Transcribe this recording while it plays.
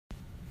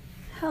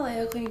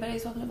Hello, cleaning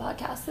buddies. Welcome to the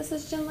podcast. This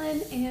is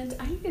Jinlin, and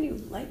I need a new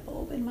light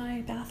bulb in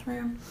my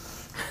bathroom.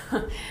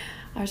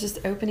 I was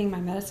just opening my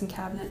medicine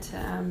cabinet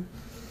to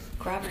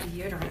grab my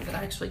deodorant, but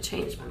I actually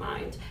changed my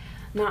mind.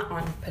 Not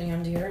on putting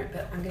on deodorant,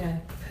 but I'm gonna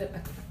put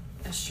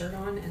a shirt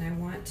on, and I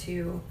want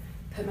to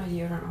put my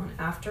deodorant on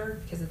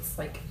after because it's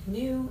like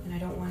new, and I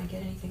don't want to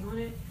get anything on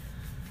it.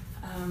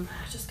 I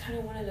just kind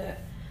of wanted to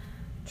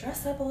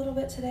dress up a little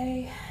bit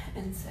today,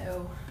 and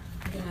so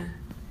I'm gonna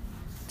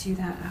do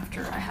that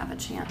after I have a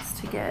chance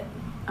to get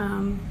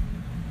that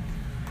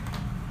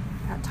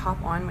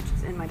top on, which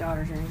is in my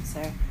daughter's room,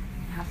 so I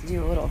have to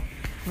do a little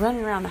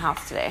running around the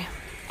house today.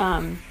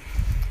 I'm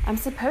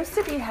supposed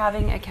to be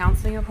having a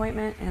counseling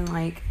appointment in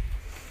like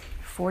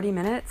 40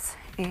 minutes,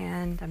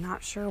 and I'm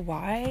not sure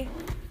why,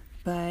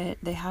 but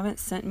they haven't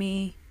sent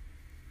me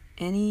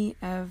any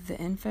of the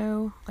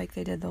info like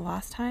they did the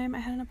last time I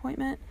had an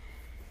appointment,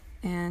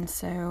 and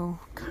so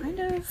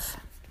kind of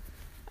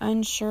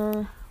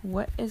unsure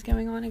what is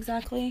going on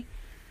exactly,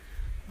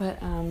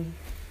 but I'm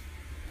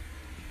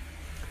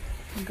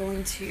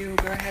going to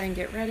go ahead and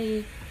get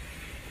ready,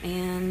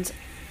 and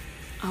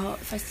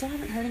if I still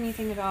haven't heard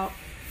anything about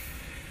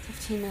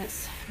 15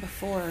 minutes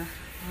before,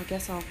 I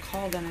guess I'll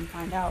call them and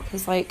find out,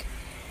 because like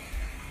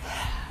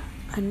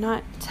I'm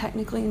not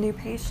technically a new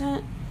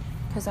patient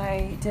because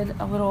I did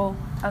a little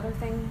other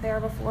thing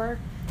there before,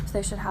 so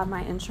they should have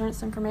my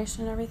insurance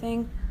information and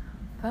everything,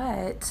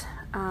 but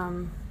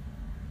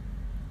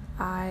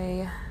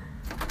I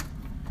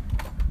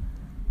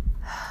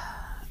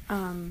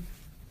oh my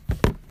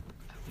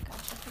gosh,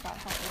 I forgot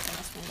how open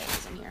this window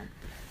is in here.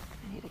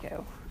 I need to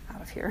go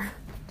out of here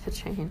to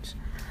change.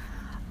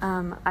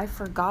 I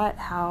forgot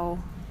how,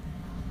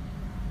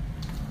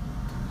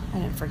 I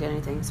didn't forget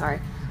anything,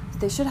 sorry.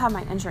 They should have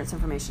my insurance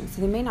information,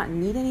 so they may not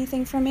need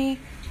anything from me,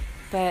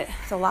 but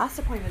the last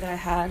appointment that I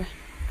had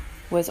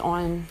was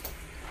on,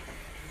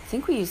 I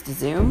think we used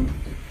Zoom,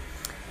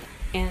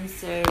 and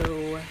so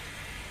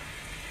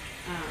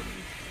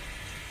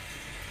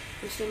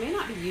which they may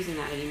not be using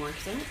that anymore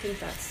because I don't think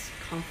that's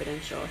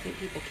confidential. I think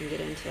people can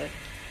get into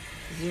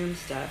Zoom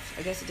stuff.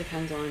 I guess it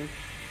depends on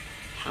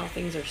how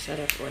things are set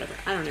up or whatever.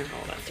 I don't know how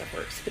all that stuff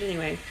works. But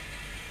anyway,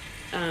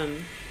 so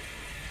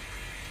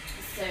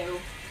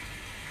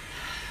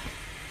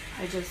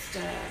I just,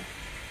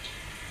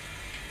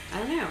 I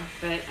don't know.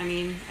 But, I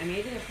mean, I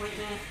made the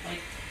appointment.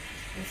 Like,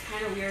 it's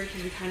kind of weird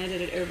because we kind of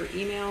did it over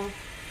email.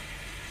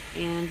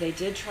 And they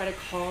did try to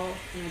call,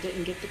 and I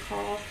didn't get the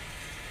call.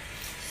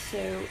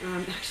 So,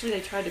 actually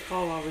they tried to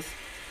call while I was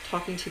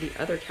talking to the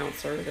other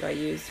counselor that I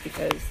used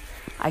because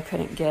I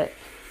couldn't get,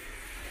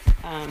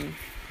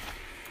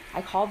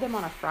 I called them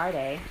on a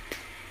Friday,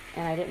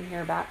 and I didn't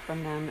hear back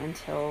from them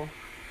until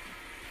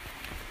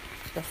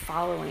the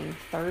following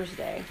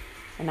Thursday,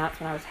 and that's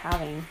when I was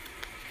having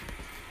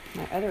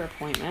my other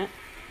appointment,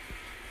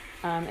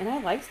 and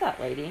I liked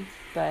that lady,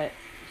 but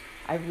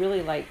I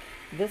really like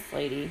this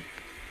lady,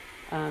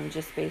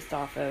 just based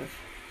off of,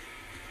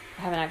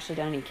 I haven't actually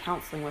done any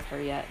counseling with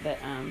her yet, but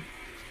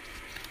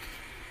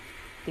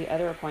the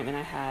other appointment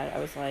I had, I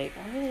was like,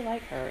 I really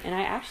like her. And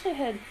I actually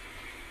had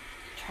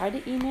tried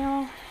to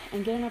email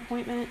and get an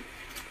appointment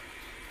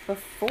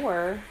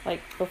before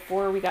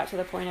we got to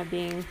the point of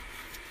being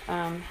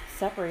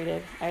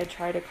separated. I had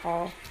tried to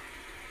call,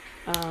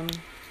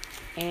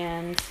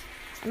 and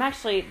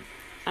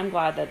I'm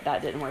glad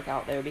that didn't work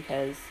out though,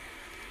 because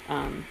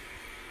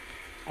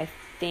I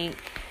think,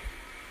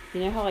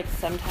 you know how like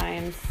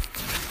sometimes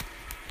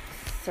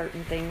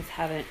certain things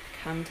haven't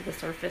come to the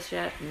surface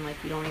yet, and like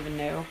you don't even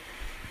know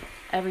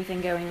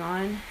everything going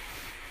on,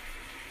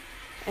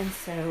 and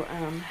so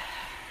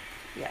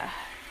yeah,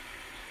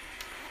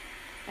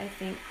 I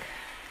think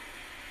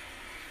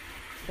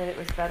that it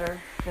was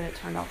better that it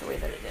turned out the way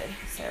that it did.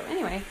 So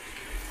anyway,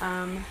 but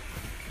I'm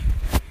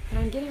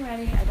getting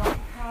ready. I don't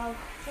have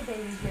the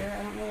baby here.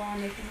 I don't know why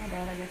I'm making my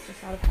bed. I guess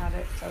just out of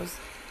habit. So I was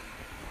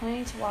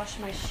planning to wash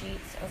my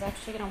sheets. I was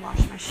actually going to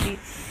wash my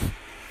sheets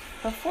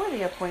before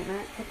the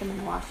appointment, put them in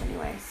the wash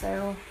anyway.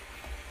 So,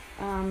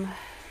 let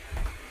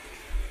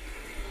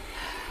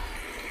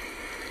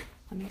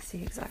me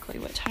see exactly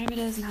what time it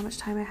is and how much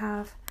time I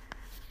have.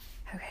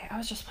 Okay, I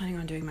was just planning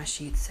on doing my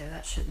sheets, so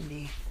that shouldn't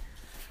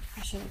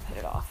put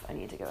it off. I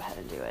need to go ahead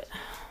and do it.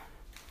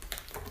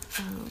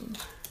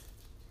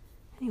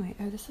 Anyway,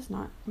 this is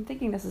not, I'm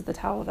thinking this is the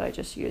towel that I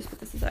just used, but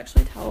this is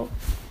actually a towel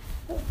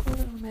that was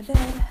folded on my bed.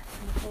 I'm going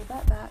to fold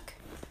that back.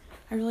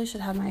 I really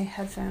should have my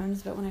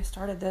headphones, but when I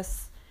started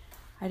this,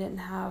 I didn't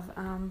have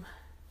I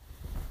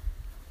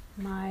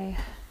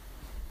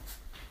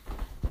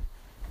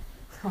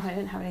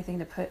didn't have anything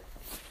to put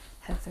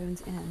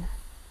headphones in.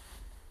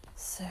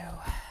 So,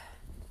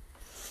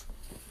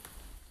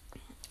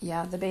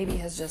 yeah, the baby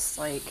has just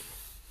like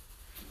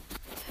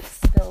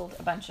spilled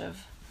a bunch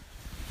of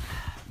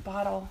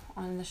bottle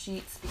on the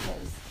sheets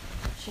because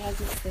she has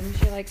this thing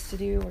she likes to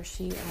do where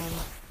she I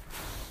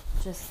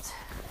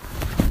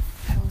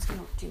was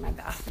going to do my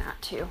bath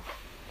mat too.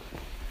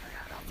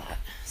 Forgot about that.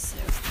 So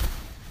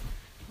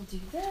I'll do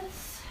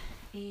this,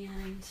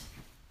 and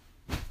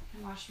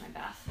and wash my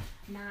bath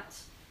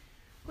mat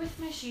with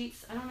my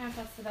sheets. I don't know if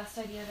that's the best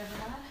idea I've ever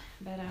had,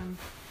 but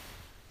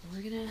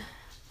we're gonna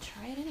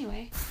try it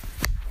anyway.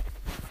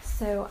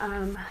 So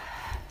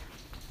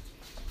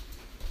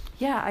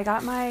yeah, I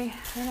got my, I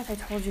don't know if I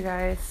told you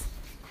guys,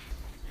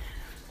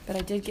 but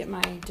I did get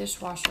my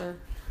dishwasher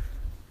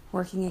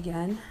working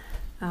again.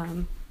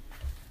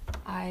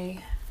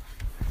 I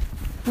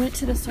went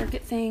to the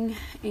circuit thing,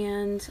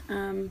 and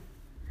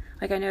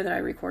like, I know that I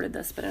recorded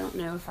this, but I don't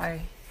know if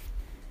I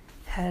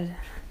had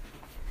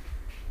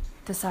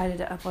decided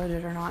to upload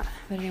it or not.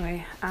 But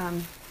anyway,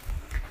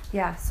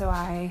 yeah, so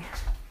I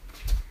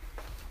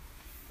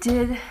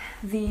did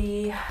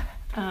the,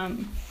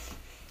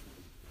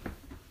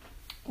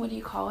 what do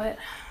you call it?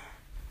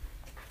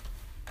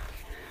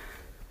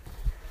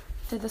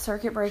 Did the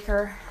circuit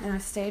breaker, and I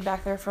stayed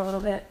back there for a little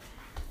bit,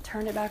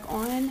 turned it back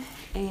on,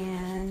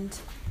 and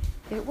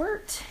it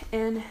worked.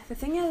 And the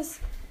thing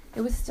is,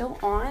 it was still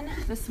on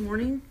this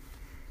morning.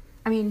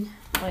 I mean,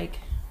 like,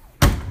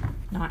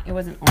 it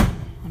wasn't on.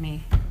 Let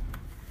me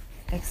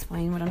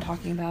explain what I'm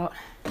talking about.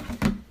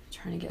 I'm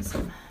trying to get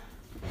some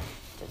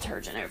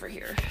detergent over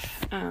here.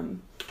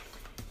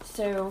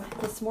 So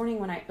this morning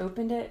when I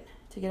opened it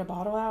to get a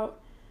bottle out,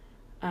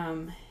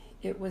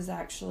 it was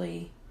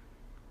actually,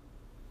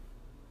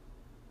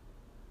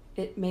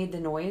 it made the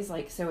noise,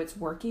 like, so it's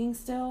working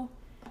still.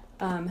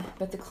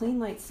 But the clean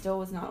light still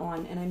was not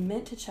on, and I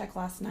meant to check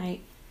last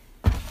night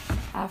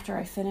after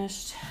I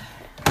finished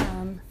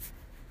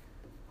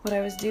what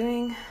I was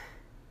doing,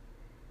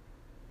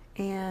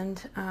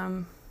 and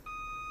I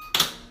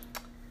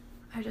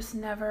just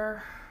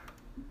never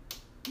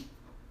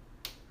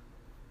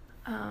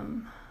let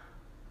me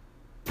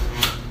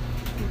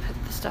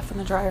put the stuff in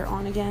the dryer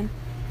on again.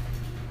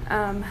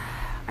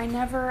 I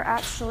never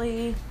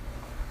actually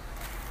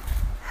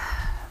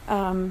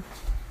gosh,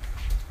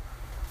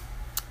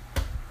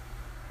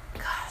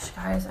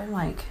 guys,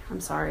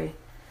 I'm sorry.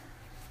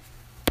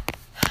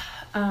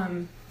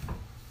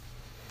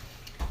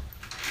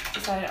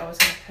 Decided I was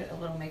going to put a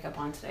little makeup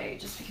on today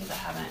just because I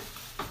haven't,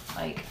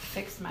 like,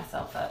 fixed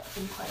myself up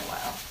in quite a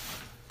while.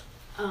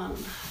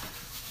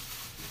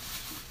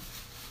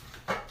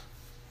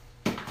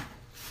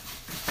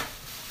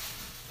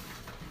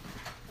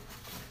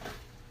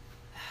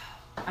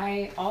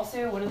 I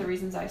also, one of the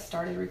reasons I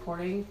started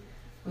recording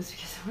was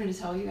because I wanted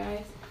to tell you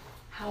guys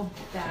how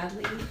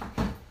badly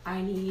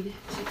I need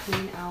to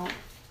clean out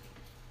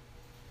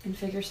and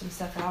figure some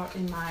stuff out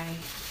in my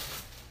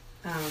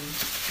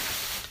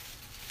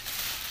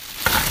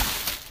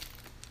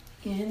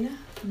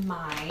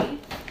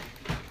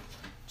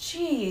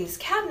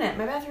cabinet,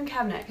 my bathroom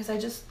cabinet, because I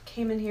just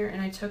came in here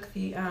and I took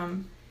the oh,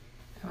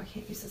 I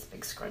can't use this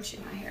big scrunchie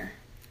in my hair.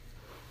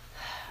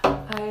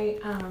 I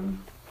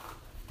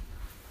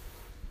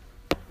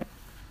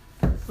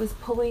was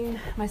pulling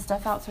my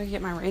stuff out so I could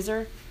get my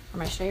razor or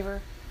my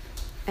shaver,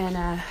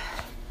 and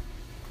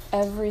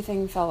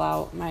everything fell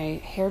out.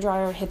 My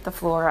hairdryer hit the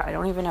floor. I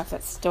don't even know if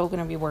that's still going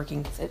to be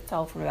working because it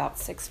fell from about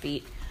 6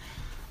 feet.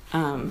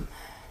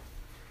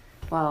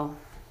 Well,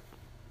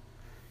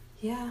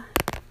 yeah,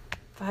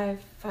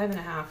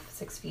 5.5,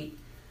 6 feet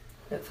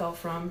it fell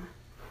from.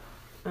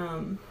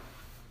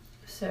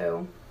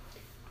 So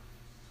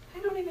I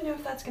don't even know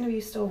if that's going to be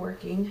still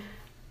working.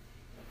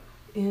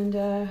 And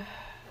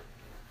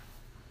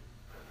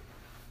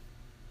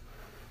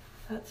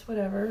that's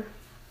whatever.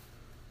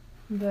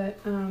 But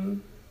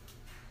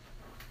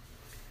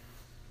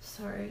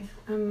sorry.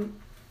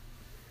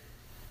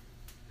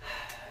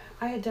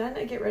 I had done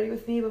a Get Ready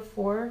With Me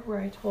before where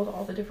I told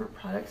all the different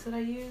products that I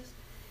use,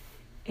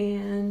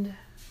 and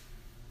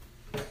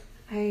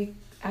I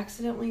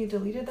accidentally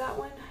deleted that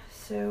one,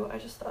 so I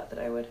just thought that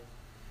I would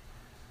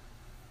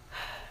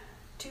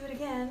do it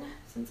again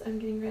since I'm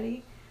getting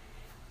ready.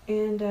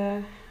 And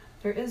there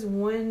is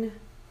one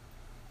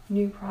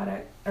new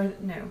product, or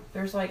no,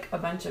 there's like a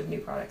bunch of new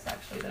products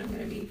actually that I'm going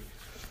to be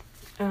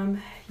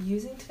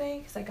using today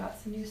because I got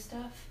some new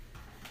stuff.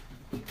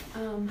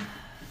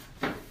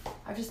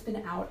 I've just been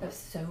out of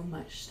so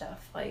much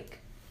stuff, like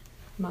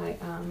my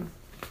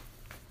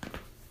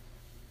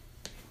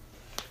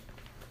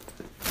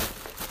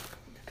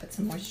put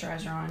some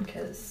moisturizer on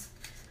because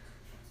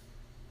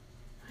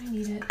I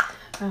need it,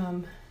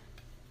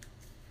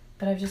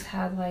 but I've just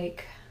had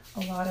like a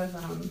lot of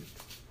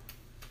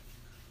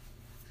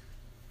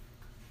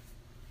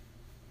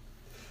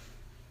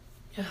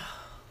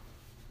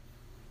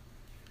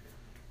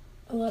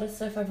a lot of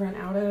stuff I've run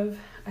out of.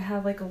 I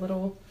have like a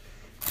little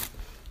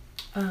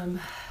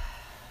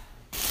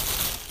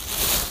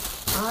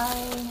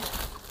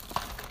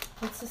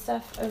what's the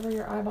stuff over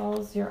your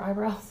eyeballs, your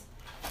eyebrows?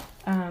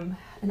 An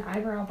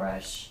eyebrow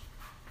brush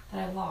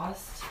that I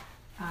lost.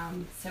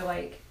 So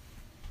like,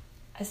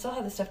 I still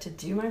have the stuff to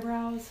do my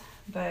brows,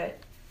 but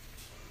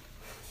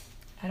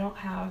I don't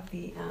have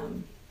the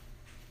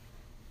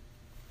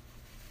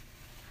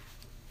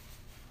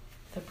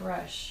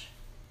brush.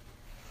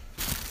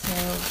 So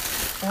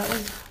that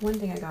was one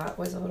thing I got,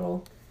 was a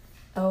little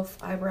e.l.f.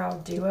 eyebrow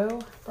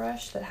duo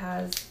brush that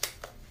has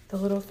the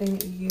little thing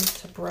that you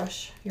use to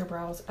brush your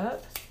brows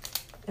up,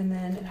 and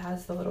then it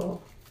has the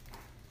little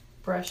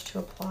brush to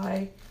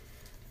apply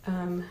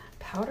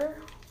powder,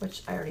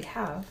 which I already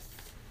have.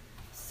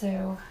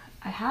 So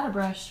I had a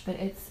brush, but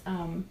it's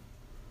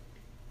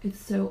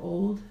so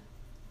old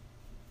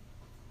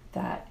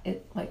that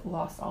it like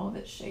lost all of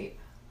its shape.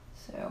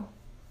 So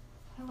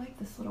I like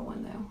this little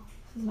one though.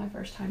 This is my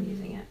first time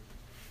using it.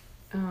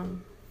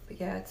 But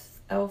yeah, it's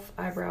e.l.f.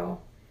 Eyebrow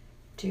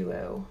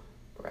Duo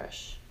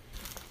brush.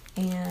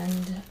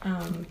 And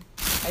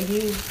I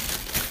use,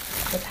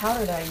 the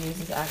powder that I use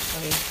is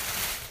actually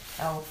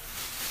e.l.f.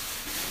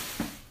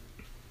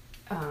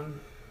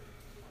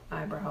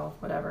 Eyebrow,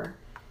 whatever.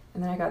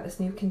 And then I got this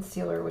new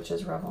concealer, which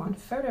is Revlon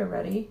Photo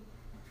Ready.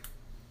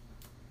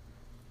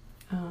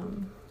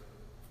 And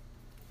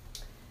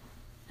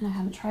I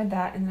haven't tried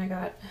that. And then I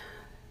got,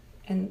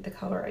 and the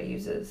color I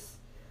use is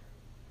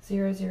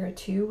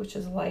 002, which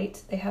is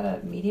light. They had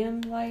a medium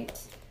light,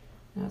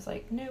 and I was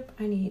like, nope,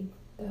 I need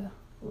the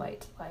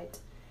light.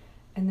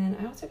 And then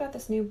I also got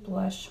this new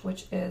blush,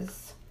 which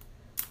is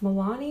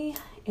Milani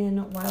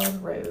in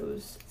Wild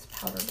Rose. It's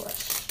powder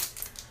blush,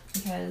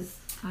 because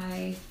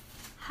I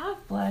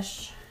have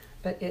blush,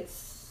 but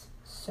it's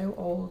so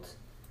old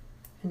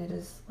and it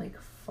is like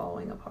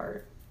falling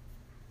apart.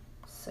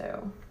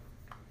 So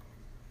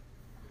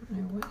I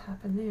don't know what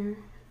happened there.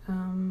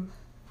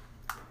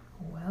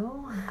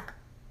 Well,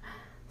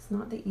 it's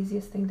not the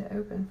easiest thing to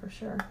open for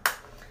sure.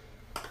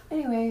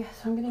 Anyway,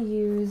 so I'm gonna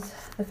use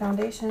the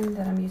foundation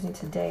that I'm using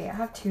today. I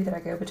have two that I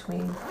go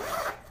between.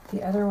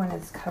 The other one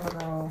is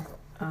CoverGirl,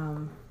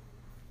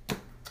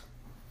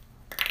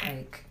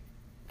 like,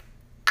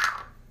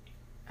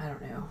 I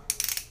don't know.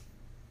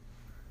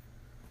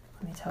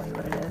 Let me tell you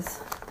what it is.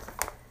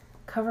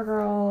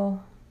 CoverGirl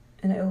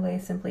and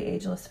Olay Simply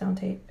Ageless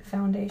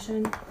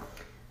Foundation.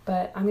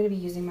 But I'm going to be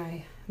using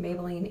my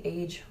Maybelline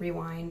Age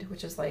Rewind,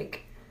 which is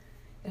like,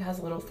 it has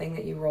a little thing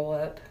that you roll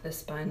up, the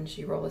sponge,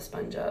 you roll the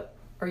sponge up,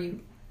 or I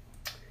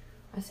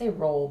say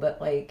roll, but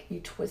like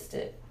you twist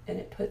it and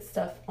it puts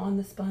stuff on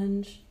the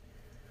sponge.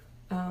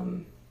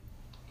 And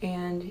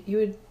you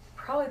would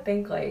probably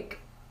think like,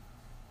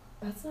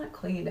 that's not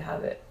clean to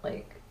have it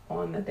like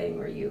on the thing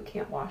where you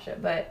can't wash it,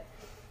 but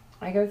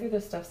I go through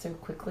this stuff so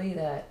quickly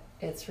that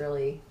it's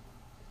really,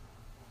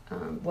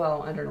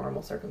 well, under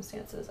normal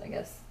circumstances, I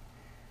guess.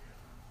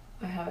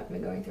 I haven't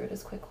been going through it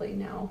as quickly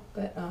now,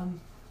 but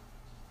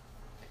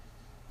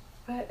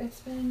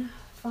it's been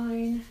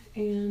fine.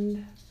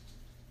 And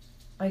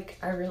like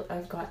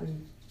I've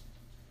gotten,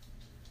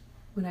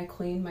 when I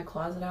cleaned my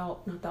closet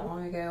out not that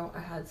long ago,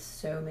 I had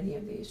so many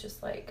of these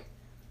just like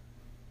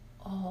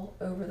all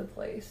over the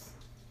place.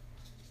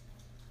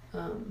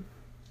 But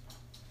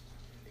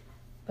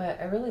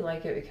I really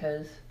like it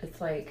because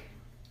it's like,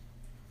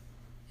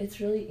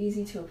 it's really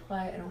easy to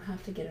apply. I don't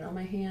have to get it on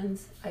my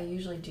hands. I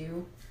usually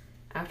do.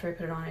 After I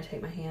put it on, I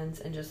take my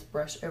hands and just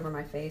brush over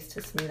my face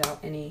to smooth out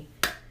any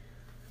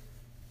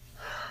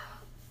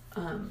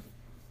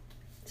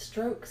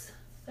strokes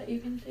that you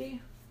can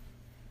see.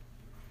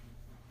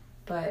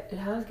 But it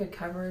has good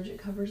coverage. It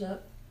covers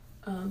up.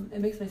 It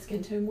makes my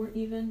skin tone more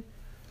even.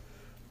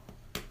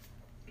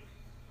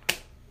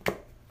 I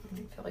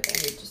feel like I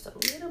need just a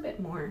little bit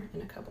more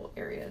in a couple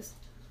areas.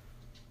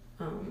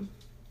 I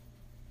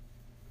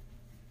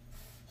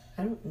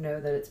don't know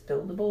that it's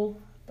buildable,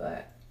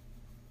 but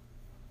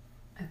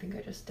I think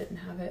I just didn't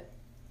have it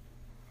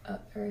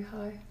up very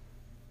high.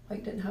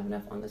 Like, didn't have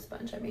enough on the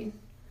sponge, I mean.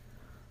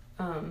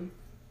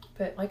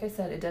 But like I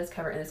said, it does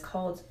cover, and it's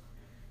called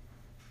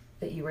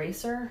the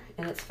eraser.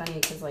 And it's funny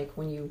because like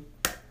when you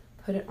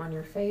put it on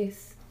your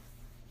face,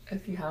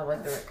 if you have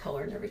like the right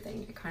color and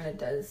everything, it kind of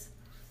does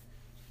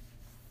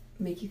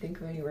make you think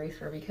of an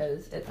eraser,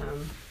 because it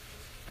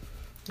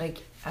like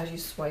as you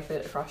swipe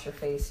it across your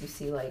face, you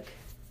see like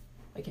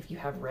if you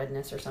have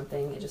redness or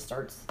something, it just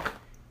starts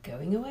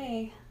going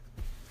away.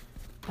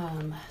 So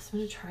I'm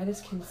gonna try this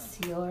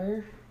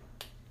concealer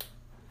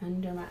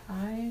under my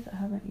eyes. I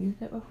haven't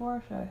used it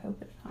before, so I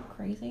hope it's not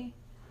crazy.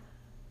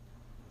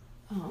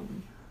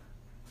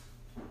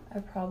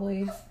 It's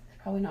probably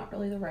not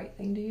really the right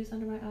thing to use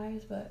under my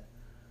eyes, but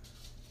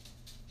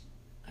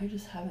I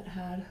just haven't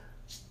had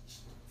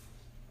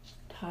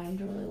time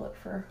to really look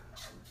for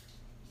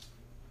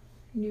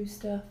new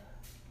stuff.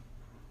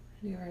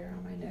 I do right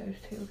around my nose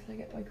too, because I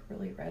get like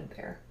really red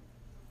there.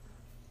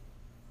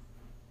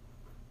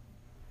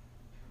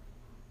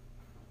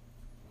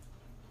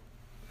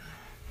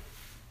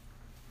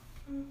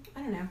 I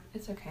don't know,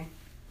 it's okay.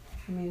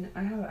 I mean,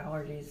 I have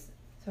allergies,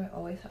 so I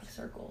always have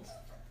circles.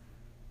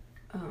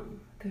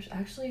 There's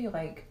actually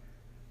like,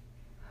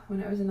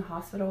 when I was in the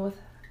hospital with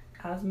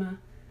asthma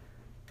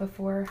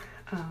before,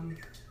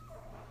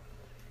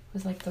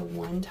 was like the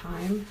one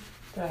time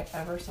that I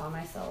ever saw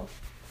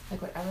myself,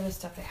 like whatever the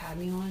stuff they had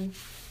me on,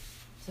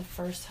 was the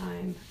first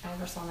time I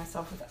ever saw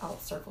myself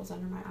without circles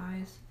under my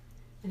eyes,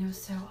 and it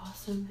was so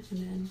awesome. And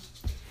then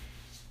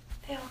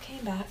they all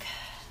came back.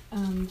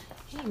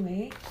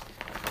 Anyway,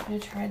 I'm gonna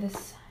try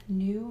this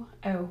new,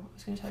 I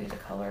was gonna tell you the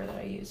color that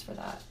I use for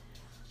that.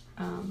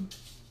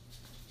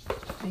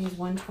 I use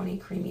 120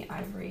 Creamy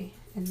Ivory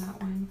in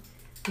that one.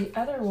 The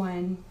other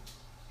one,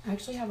 I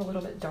actually have a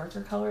little bit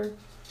darker color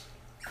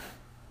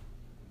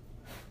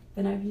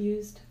than I've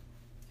used.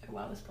 Oh,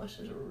 wow, this blush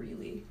is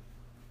really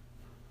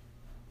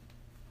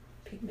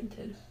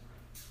pigmented.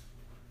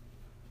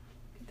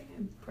 Good thing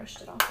I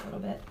brushed it off a little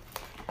bit.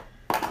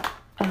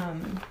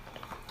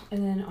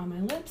 And then on my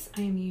lips,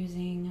 I am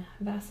using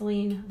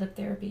Vaseline Lip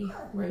Therapy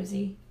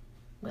Rosy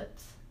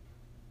Lips.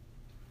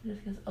 It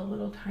just gives a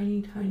little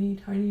tiny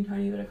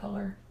bit of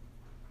color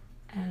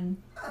and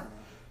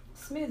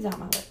smooths out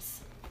my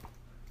lips.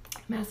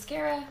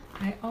 Mascara,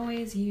 I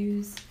always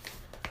use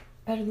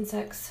Better Than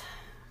Sex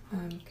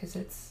because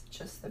it's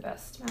just the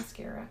best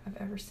mascara I've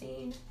ever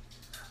seen.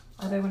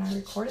 Although when I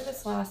recorded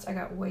this last, I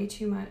got way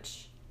too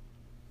much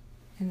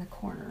in the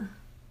corner.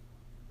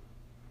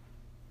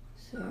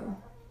 So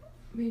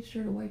made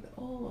sure to wipe it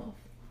all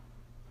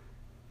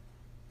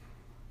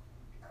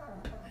off.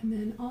 And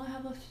then all I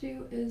have left to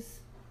do is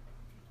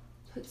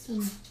put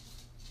some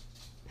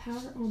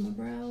powder on my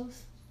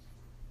brows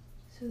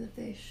so that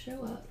they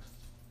show up.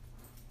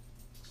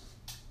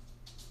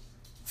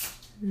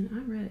 And then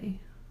I'm ready.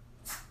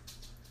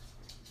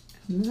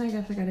 And then I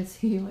guess I gotta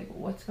see like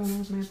what's going on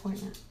with my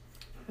appointment.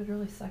 It would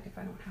really suck if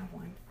I don't have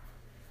one.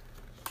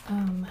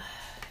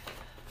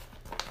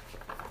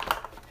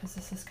 Because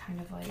this is kind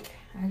of like,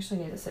 I actually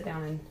need to sit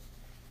down and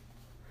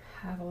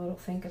have a little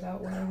think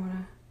about what I want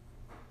to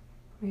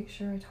make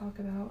sure I talk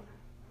about.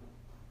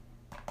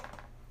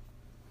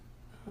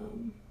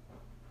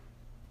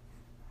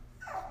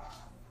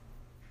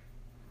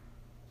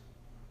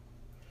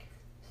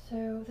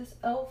 So this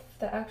e.l.f.,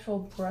 the actual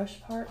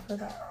brush part for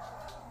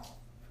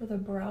the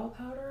brow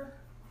powder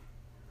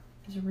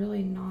is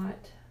really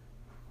not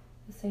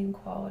the same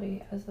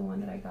quality as the one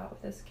that I got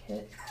with this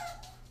kit.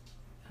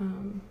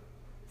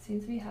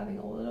 Seems to be having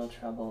a little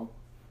trouble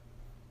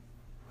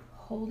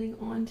holding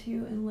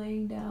onto and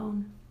laying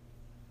down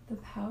the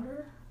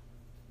powder,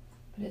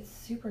 but it's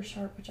super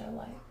sharp, which I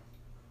like.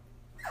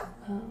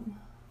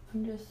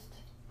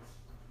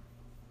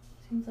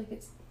 Seems like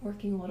it's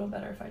working a little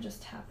better if I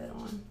just tap it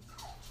on.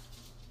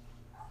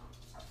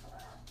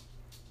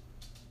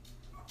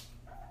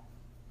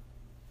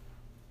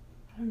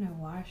 I don't know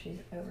why she's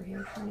over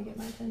here trying to get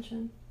my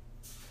attention.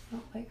 I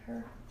don't like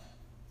her.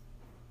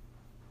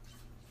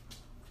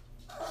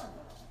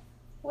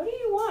 What do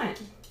you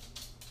want?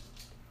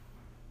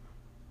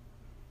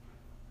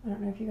 I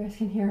don't know if you guys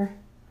can hear.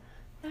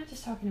 I'm not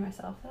just talking to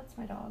myself. That's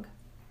my dog.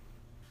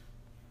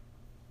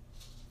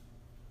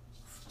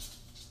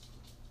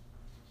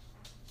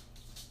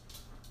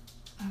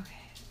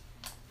 Okay.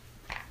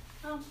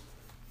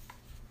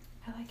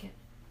 I like it.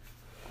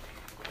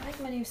 I like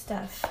my new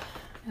stuff.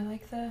 I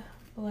like the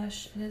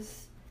blush. It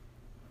is,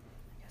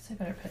 I guess I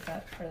better put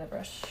that for the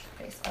brush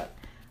face up.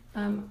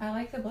 I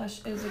like the blush.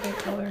 It is a good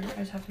color. I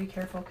just have to be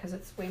careful because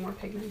it's way more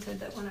pigmented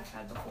than one I've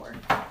had before.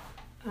 I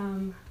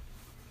don't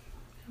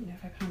know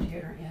if I put on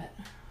deodorant yet.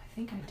 I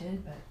think I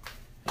did, but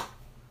I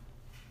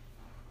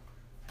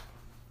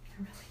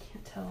really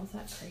can't tell. Is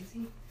that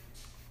crazy?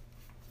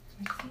 It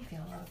makes me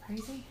feel a little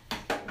crazy.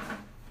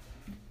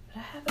 But I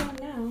have it on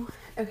now.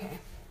 Okay,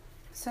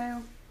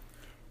 so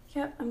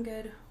yep, I'm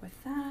good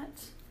with that.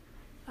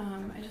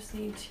 I just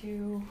need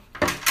to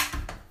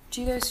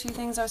do those few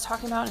things I was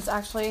talking about. It's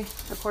actually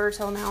a quarter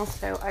till now,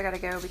 so I gotta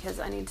go because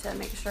I need to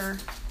make sure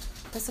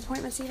this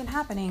appointment's even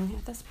happening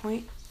at this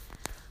point.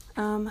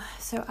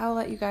 So I'll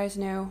let you guys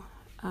know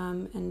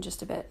in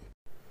just a bit.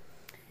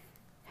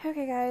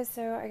 Okay guys,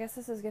 so I guess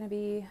this is gonna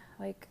be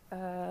like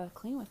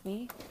clean with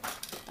me.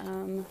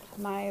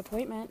 My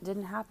appointment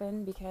didn't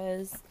happen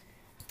because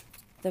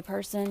the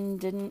person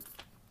didn't,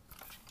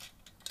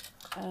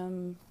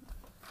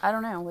 I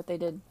don't know what they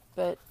did,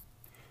 but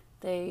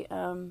they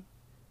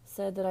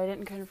said that I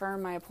didn't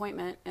confirm my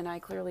appointment, and I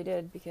clearly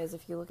did, because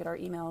if you look at our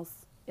emails,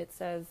 it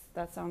says,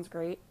 that sounds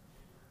great,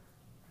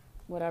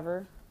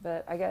 whatever,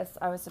 but I guess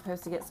I was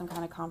supposed to get some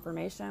kind of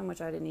confirmation, which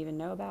I didn't even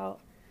know about.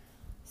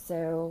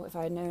 So if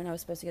I had known I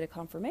was supposed to get a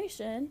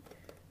confirmation,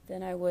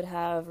 then I would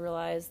have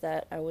realized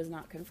that I was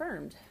not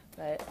confirmed,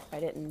 but I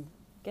didn't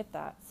get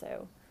that.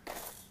 So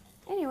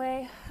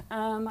anyway,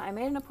 I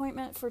made an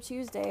appointment for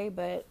Tuesday,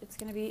 but it's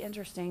going to be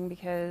interesting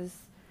because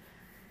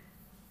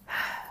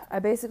I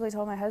basically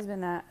told my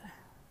husband that,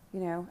 you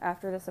know,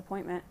 after this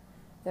appointment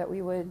that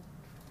we would,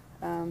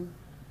 you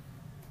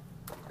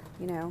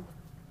know,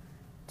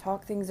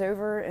 talk things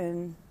over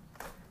and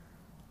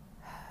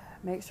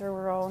make sure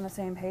we're all on the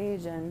same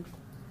page and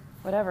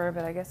whatever,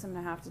 but I guess I'm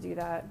going to have to do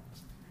that.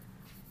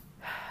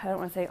 I don't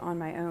want to say on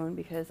my own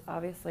because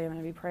obviously I'm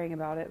going to be praying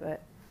about it,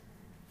 but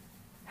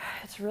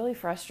it's really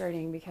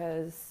frustrating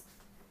because,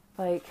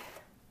 like,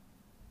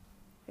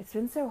 it's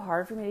been so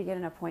hard for me to get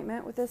an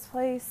appointment with this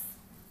place.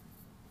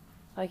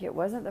 Like, it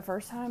wasn't the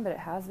first time, but it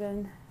has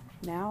been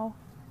now.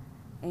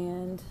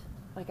 And,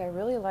 like, I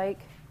really like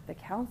the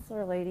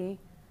counselor lady.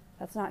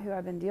 That's not who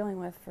I've been dealing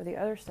with for the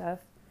other stuff,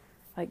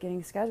 like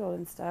getting scheduled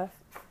and stuff.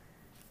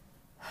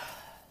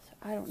 So,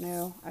 I don't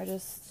know. I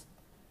just,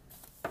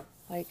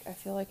 like, I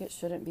feel like it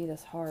shouldn't be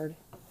this hard.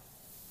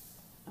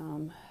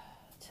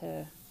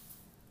 to,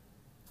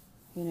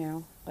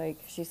 like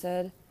she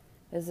said,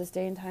 is this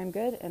day and time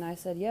good? And I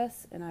said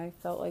yes, and I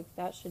felt like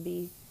that should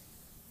be,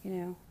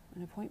 an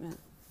appointment.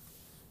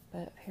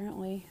 But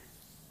apparently,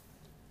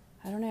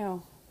 I don't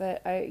know.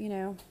 But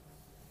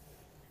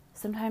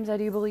sometimes I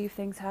do believe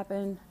things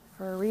happen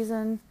for a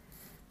reason.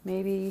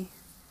 Maybe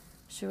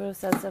she would have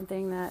said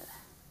something that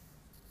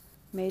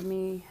made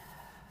me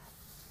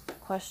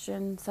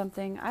question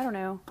something. I don't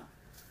know.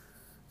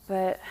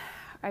 But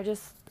I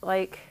just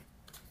my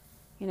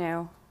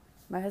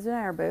husband and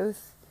I are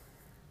both,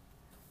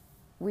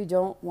 we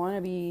don't want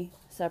to be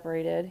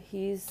separated.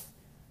 He's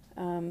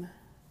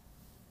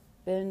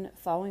been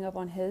following up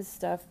on his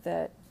stuff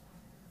and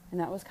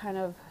that was kind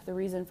of the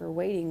reason for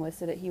waiting, was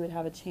so that he would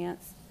have a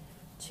chance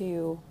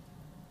to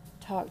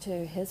talk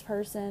to his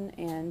person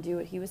and do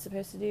what he was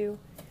supposed to do.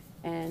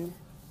 And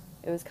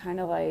it was kind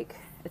of like,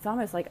 it's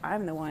almost like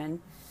I'm the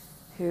one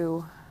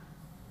who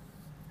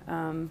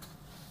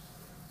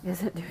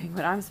isn't doing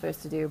what I'm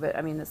supposed to do. But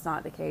I mean, that's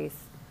not the case,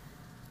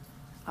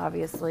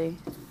 obviously.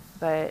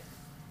 But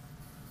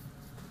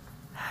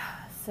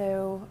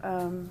so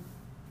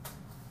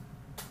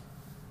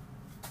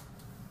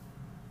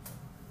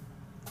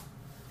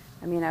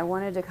I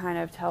wanted to kind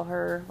of tell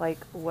her like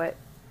what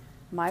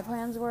my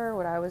plans were,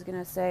 what I was going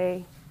to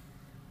say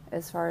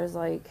as far as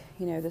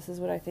this is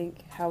what I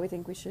think, how we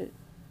think we should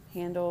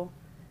handle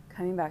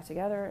coming back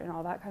together and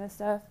all that kind of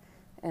stuff.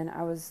 And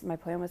my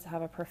plan was to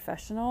have a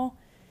professional,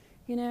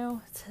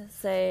 to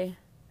say,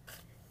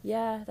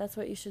 yeah, that's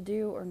what you should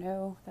do, or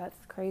no, that's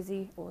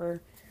crazy,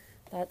 or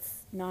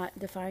that's not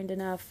defined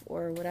enough,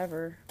 or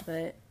whatever.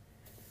 But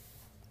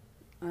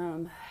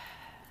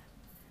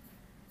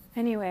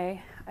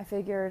anyway, I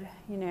figured,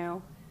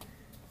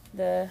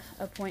 the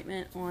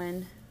appointment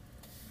on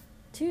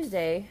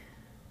Tuesday,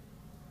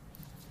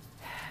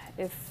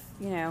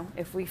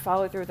 if we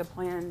follow through with the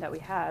plan that we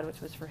had,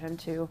 which was for him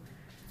to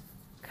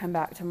come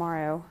back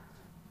tomorrow,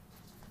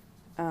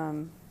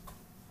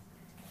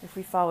 if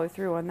we follow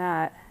through on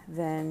that,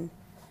 then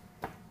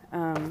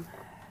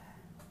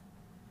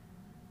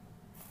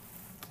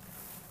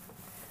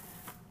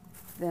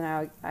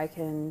I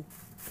can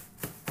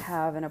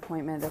have an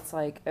appointment that's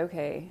like,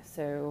 okay,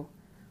 so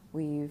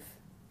we're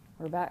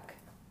back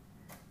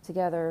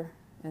together,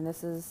 and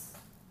this is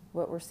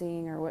what we're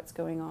seeing or what's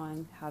going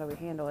on. How do we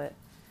handle it?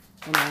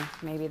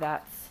 Maybe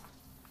that's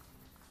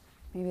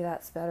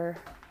better,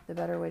 the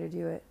better way to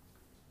do it.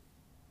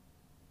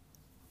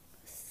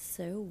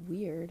 So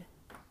weird.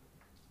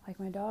 Like,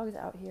 my dog's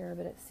out here,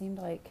 but it seemed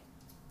like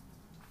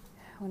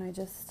when I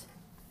just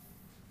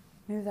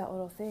moved that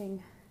little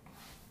thing,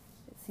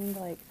 it seemed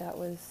like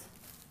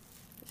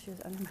she was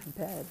under my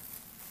bed.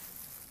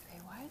 Okay,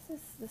 why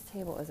is this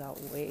table is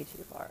out way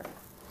too far.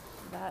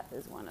 That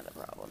is one of the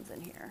problems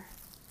in here.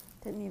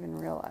 Didn't even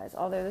realize.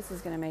 Although this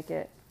is going to make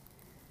it,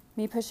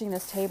 me pushing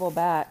this table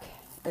back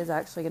is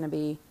actually going to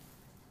be,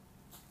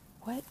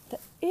 what the,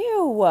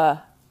 ew!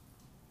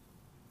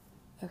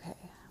 Okay,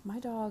 my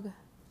dog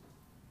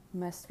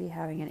must be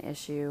having an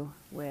issue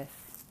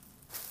with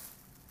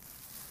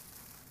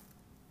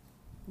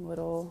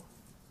little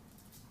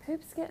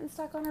poops getting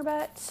stuck on her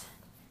butt,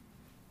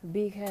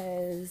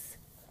 because,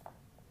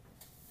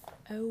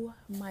 oh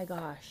my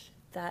gosh,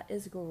 that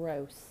is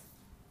gross.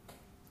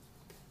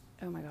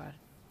 Oh my God,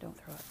 don't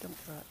throw up, don't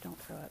throw up, don't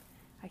throw up.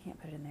 I can't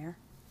put it in there.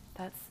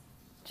 That's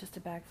just a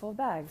bag full of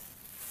bags.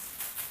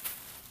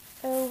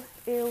 Oh,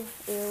 ew,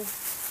 ew.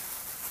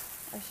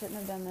 I shouldn't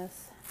have done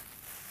this.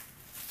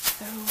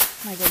 Oh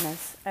my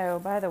goodness. Oh,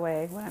 by the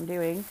way, what I'm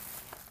doing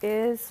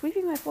is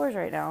sweeping my floors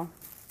right now.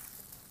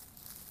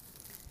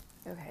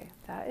 Okay,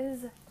 that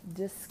is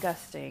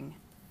disgusting.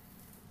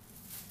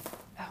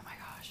 Oh my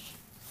gosh.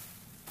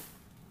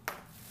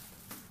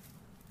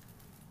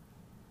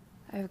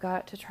 I've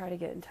got to try to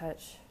get in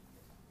touch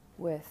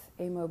with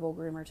a mobile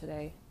groomer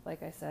today,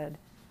 like I said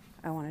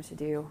I wanted to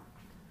do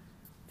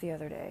the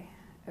other day.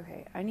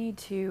 Okay, I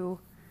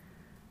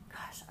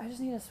just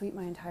need to sweep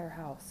my entire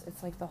house.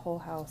 It's like the whole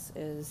house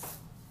is,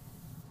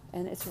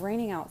 and it's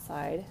raining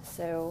outside,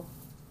 so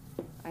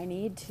I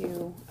need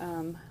to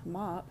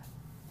mop,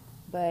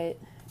 but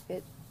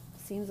it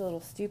seems a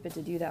little stupid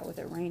to do that with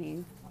it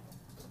raining,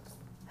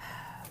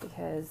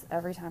 because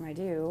every time I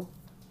do,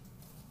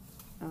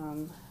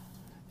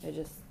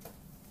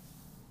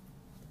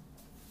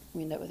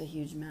 we end up with a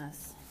huge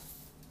mess.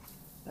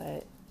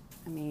 But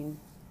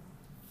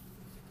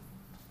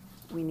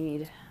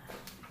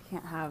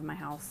can't have my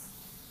house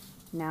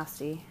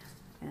nasty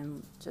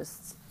and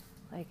just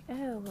like,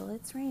 oh, well,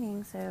 it's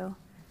raining, so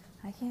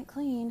I can't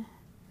clean.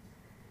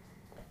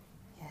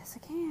 Yes, I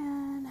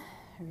can.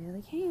 I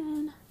really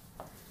can.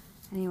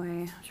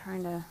 Anyway, I'm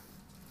trying to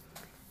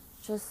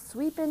just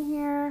sweep in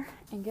here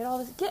and get all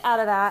this. Get out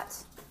of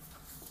that.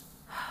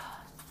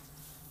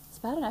 It's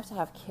bad enough to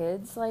have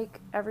kids like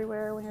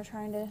everywhere when you're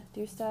trying to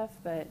do stuff,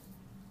 but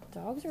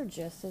dogs are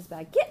just as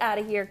bad. Get out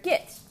of here.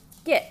 Get.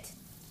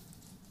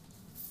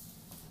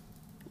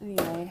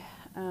 Anyway,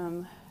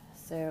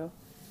 so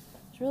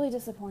I was really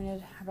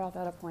disappointed about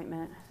that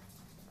appointment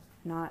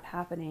not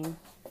happening.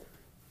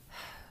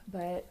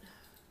 But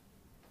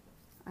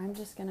I'm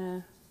just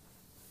gonna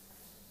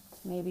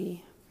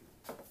maybe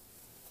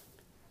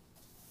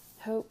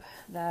hope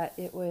that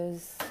it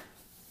was,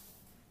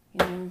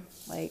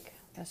 like,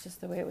 that's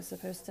just the way it was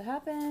supposed to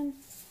happen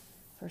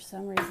for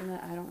some reason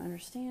that I don't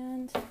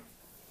understand.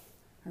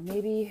 Or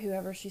maybe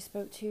whoever she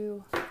spoke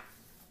to,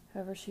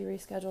 whoever she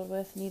rescheduled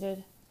with,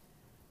 needed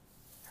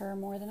her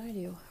more than I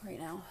do right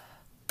now.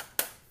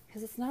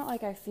 Because it's not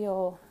like I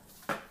feel,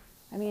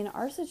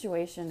 our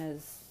situation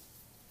is,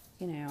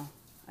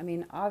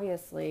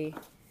 obviously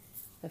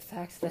the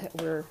fact that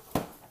we're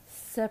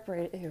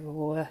separated,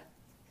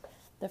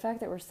 the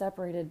fact that we're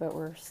separated, but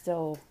we're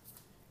still,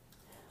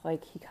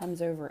 like, he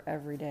comes over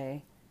every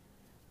day.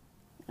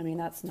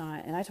 That's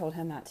not, and I told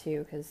him that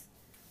too, because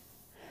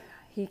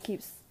he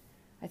thinks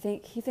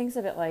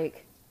of it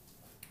like,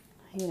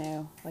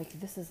 like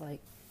this is like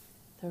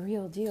the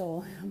real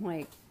deal. I'm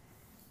like,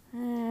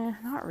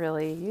 not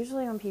really.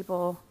 Usually when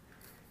people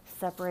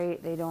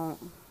separate, they don't,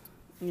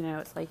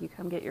 it's like you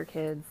come get your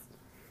kids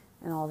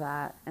and all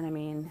that.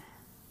 And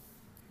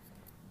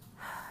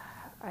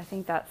I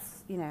think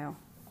that's,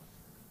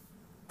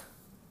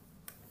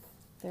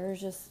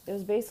 it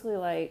was basically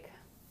like,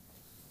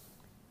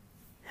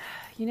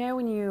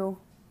 when you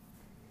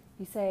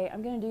say,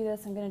 I'm going to do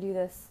this,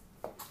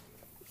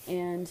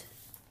 and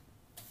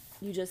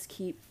you just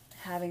keep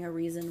having a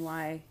reason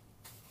why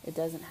it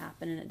doesn't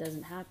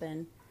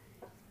happen.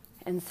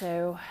 And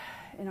so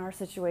in our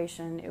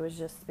situation, it was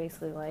just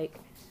basically like,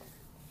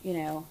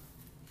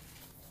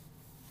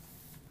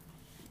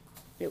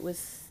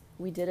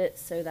 we did it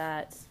so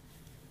that,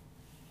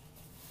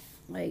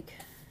 like,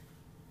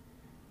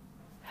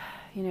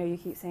 you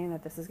keep saying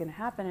that this is going to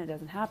happen, it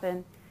doesn't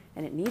happen,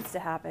 and it needs to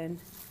happen,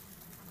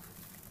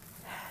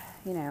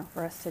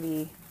 for us to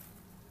be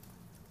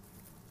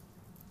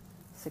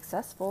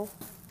successful.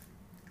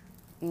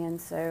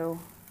 And so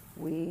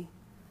we,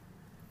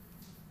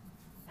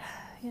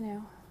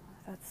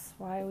 that's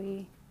why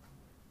we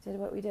did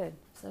what we did,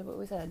 said what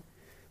we said,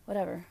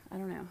 whatever, I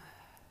don't know.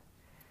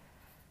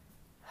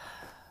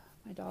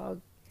 My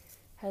dog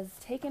has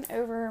taken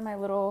over my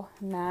little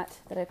mat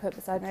that I put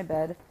beside my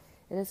bed.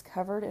 It is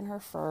covered in her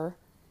fur.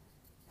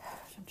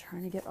 I'm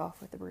trying to get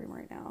off with the broom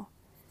right now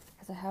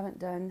because I haven't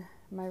done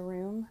my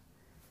room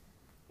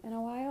in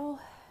a while.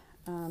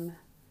 I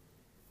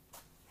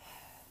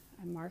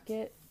mark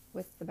it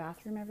with the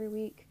bathroom every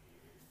week,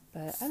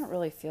 but I don't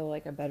really feel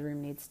like a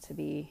bedroom needs to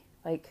be,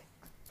 like,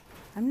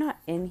 I'm not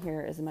in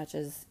here as much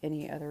as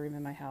any other room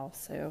in my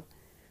house, so,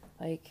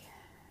 like,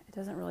 it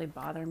doesn't really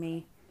bother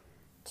me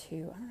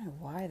to, I don't know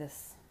why did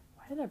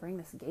I bring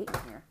this gate in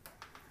here?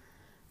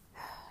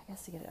 I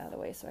guess to get it out of the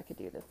way so I could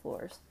do the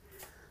floors.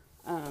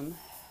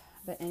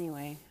 But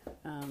anyway,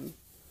 I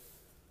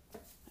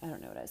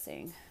don't know what I was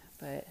saying,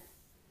 but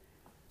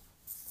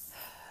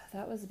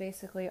that was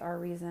basically our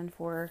reason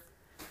for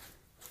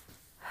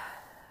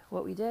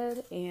what we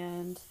did,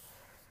 and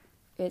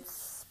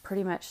it's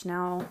pretty much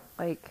now,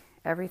 like,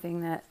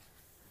 everything that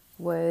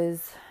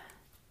was,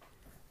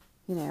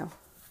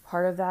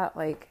 part of that,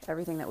 like,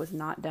 everything that was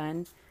not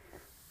done,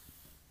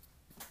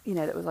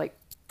 that was, like,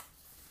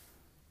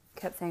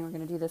 kept saying we're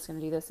going to do this,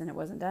 and it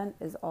wasn't done,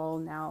 is all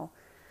now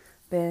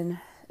been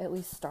at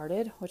least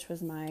started, which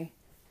was my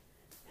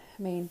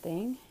main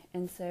thing.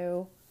 And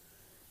so,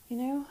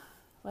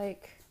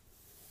 like,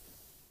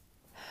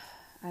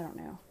 I don't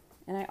know.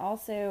 And I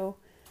also,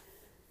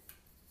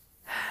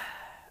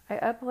 I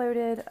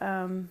uploaded,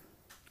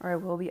 or I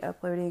will be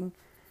uploading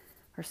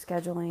or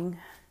scheduling,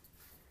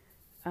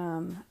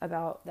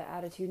 about the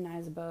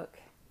Attitudinize book.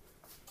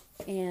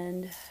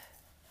 And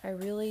I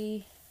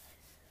really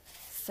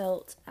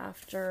felt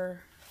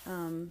after,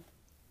 I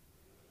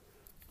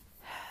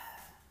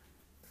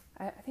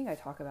think I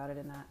talk about it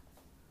in that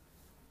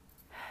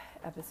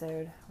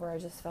episode where I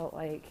just felt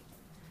like,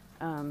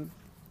 I've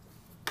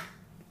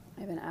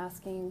been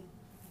asking,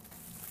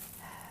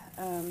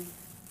 come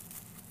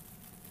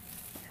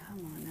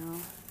on now,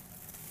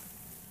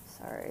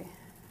 sorry,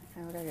 I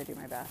gotta go do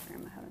my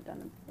bathroom, I haven't done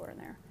the floor in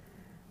there.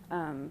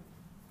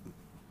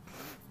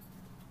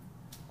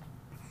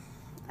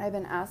 I've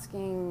been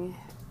asking,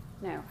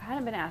 no, I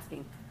hadn't been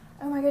asking,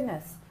 oh my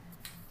goodness,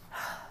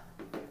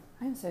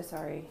 I'm so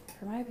sorry,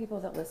 for my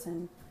people that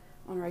listen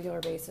on a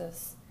regular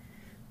basis,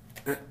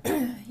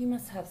 you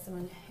must have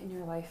someone in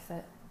your life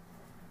that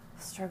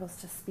struggles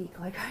to speak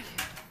like I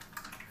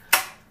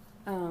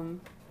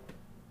do.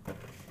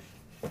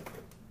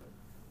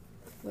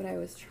 What I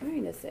was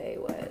trying to say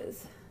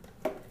was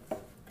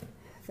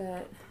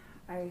that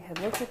I had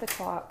looked at the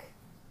clock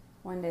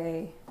one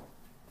day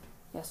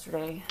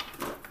yesterday,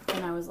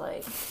 and I was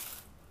like,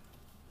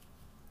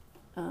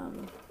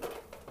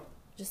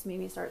 just made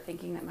me start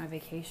thinking that my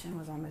vacation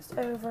was almost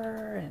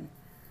over, and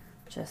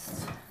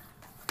just,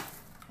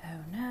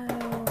 oh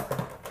no,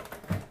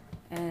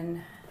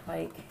 and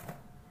like,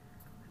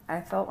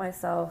 I felt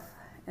myself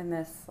in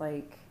this,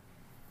 like,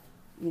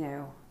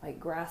 like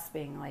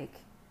grasping, like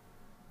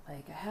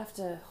I have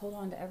to hold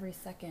on to every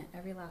second,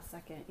 every last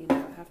second, I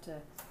have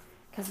to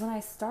Because when I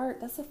start,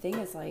 that's the thing,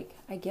 is like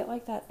I get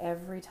like that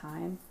every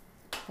time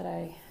that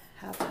I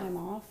have time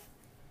off,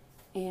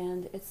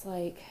 and it's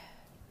like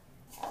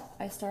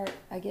I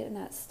get in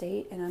that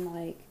state, and I'm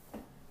like,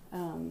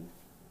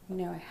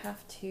 I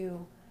have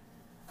to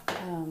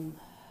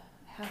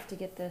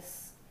get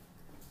this,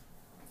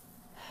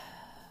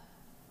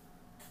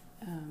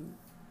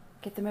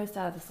 get the most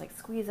out of this, like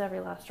squeeze every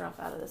last drop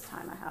out of this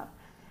time I have.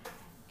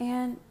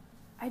 And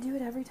I do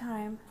it every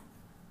time,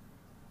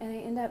 and I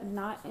end up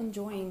not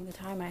enjoying the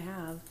time I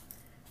have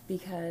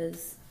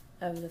because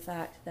of the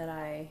fact that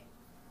I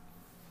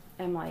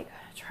am like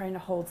trying to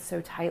hold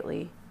so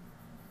tightly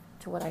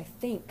to what I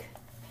think.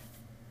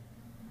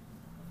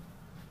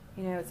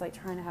 It's like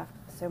trying to have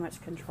so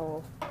much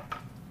control.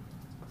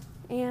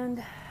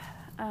 And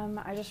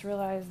I just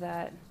realized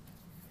that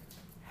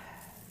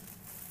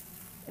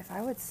if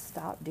I would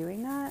stop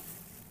doing that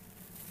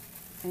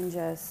and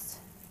just,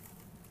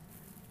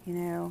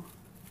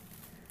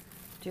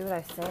 do what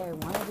I say I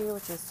want to do,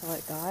 which is to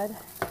let God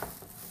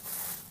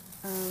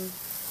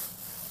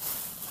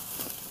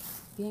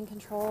be in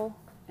control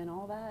and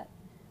all that.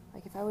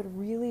 Like, if I would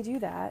really do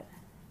that,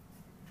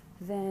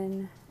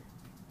 then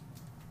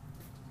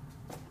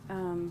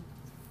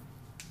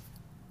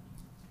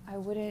I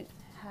wouldn't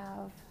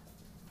have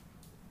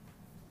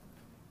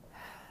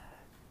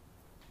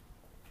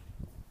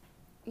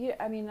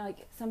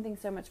something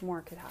so much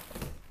more could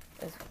happen,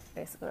 is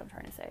basically what I'm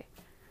trying to say.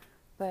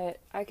 But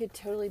I could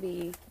totally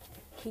be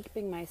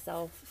keeping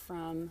myself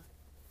from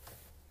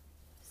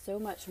so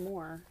much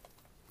more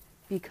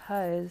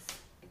because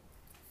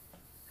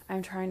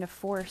I'm trying to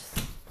force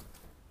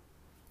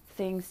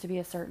things to be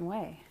a certain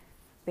way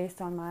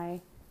based on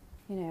my,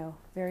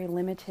 very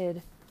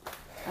limited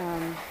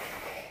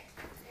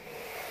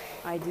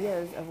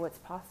ideas of what's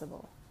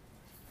possible.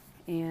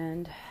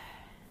 And,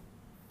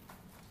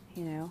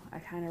 I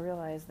kind of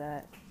realized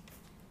that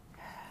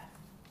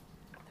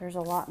there's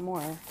a lot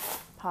more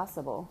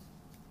possible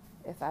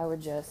if I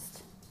would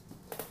just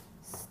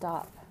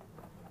stop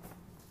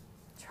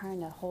trying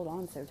to hold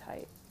on so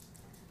tight.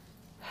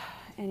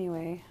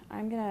 Anyway,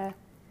 I'm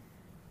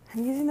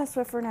using the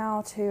Swiffer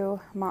now to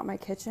mop my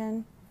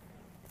kitchen.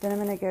 Then I'm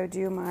going to go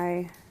do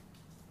my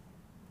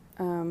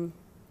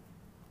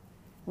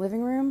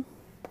living room.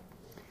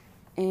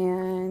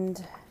 And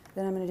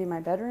then I'm going to do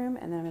my bedroom.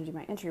 And then I'm going to do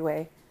my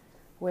entryway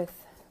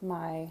with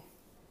my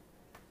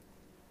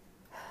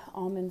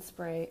almond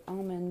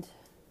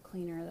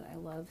cleaner that I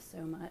love so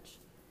much.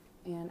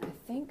 And I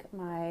think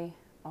my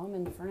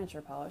almond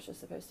furniture polish is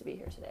supposed to be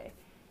here today.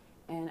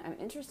 And I'm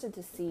interested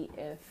to see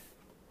if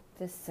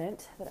this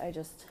scent that I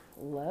just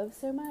love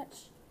so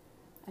much,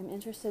 I'm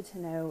interested to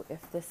know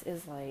if this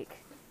is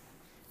like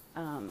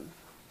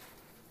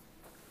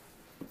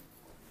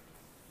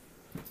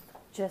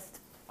just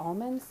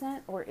almond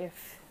scent, or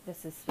if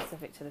this is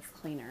specific to this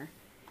cleaner,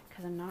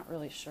 because I'm not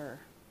really sure.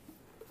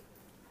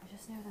 I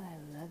just know that I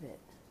love it.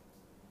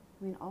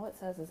 I mean, all it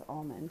says is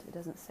almond. It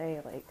doesn't say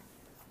like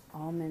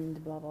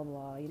almond blah blah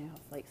blah,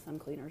 like some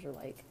cleaners are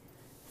like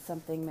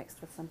something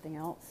mixed with something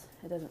else.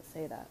 It doesn't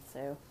say that, so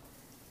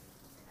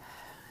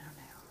I don't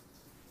know.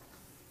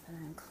 But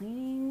I'm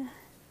cleaning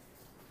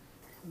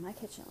my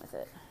kitchen with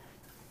it.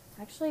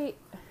 Actually,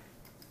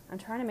 I'm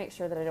trying to make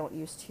sure that I don't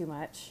use too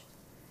much,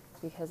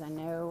 because I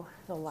know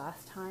the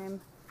last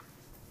time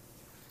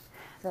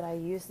that I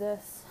used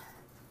this,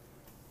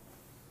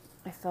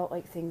 I felt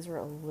like things were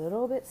a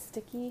little bit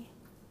sticky.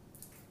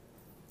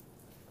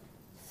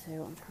 So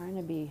I'm trying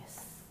to be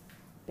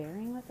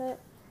sparing with it,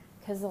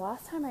 because the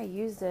last time I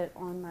used it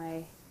on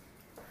my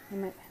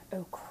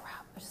oh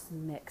crap, I just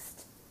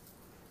mixed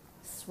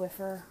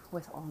Swiffer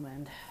with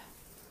almond.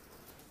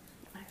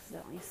 I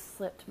accidentally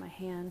slipped my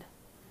hand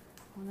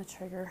on the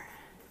trigger.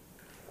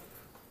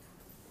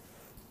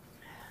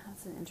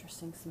 That's an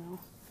interesting smell.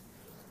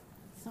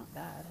 It's not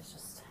bad, it's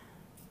just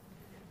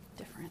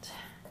different.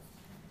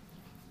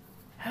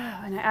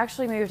 And I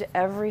actually moved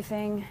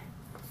everything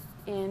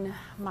in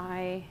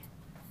my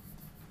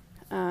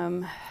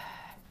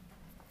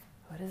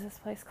what is this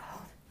place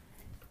called?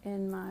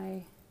 In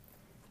my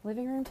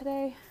living room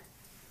today.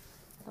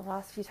 The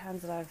last few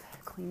times that I've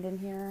cleaned in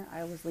here,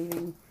 I was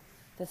leaving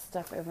this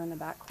stuff over in the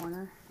back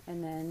corner.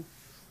 And then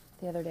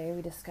the other day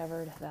we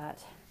discovered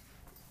that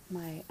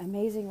my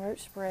amazing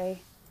roach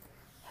spray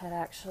had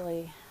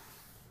actually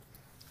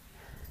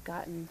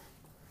gotten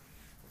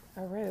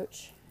a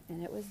roach,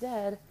 and it was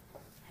dead,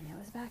 and it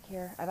was back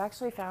here. I've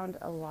actually found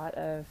a lot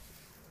of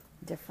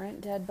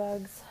different dead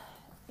bugs,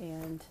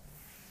 and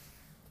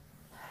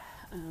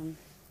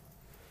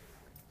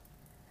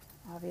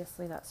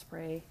obviously that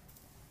spray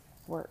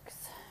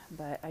works,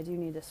 but I do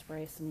need to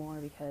spray some more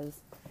because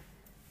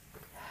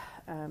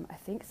I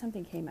think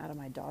something came out of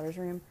my daughter's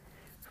room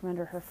from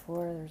under her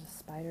floor. There was a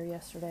spider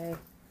yesterday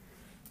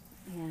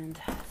and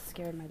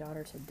scared my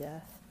daughter to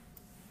death.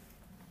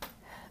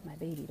 My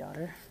baby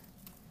daughter,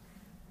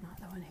 not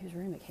the one whose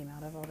room it came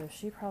out of, although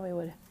she probably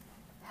would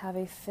have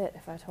a fit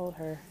if I told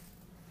her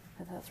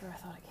that that's where I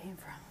thought it came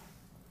from.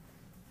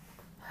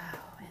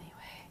 Oh,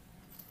 anyway.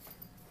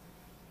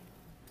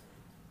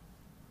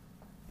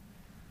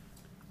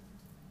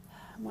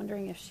 I'm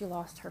wondering if she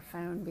lost her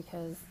phone,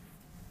 because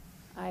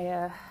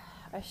I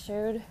was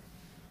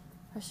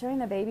showing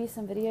the baby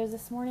some videos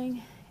this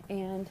morning,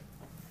 and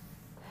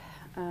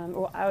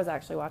I was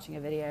actually watching a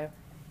video,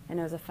 and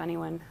it was a funny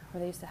one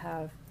where they used to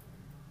have,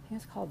 I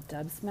think it's called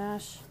Dub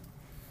Smash,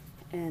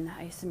 and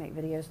I used to make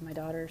videos with my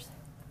daughters,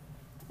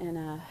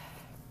 and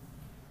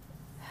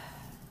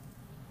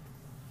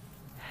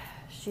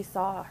she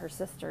saw her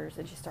sisters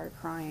and she started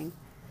crying,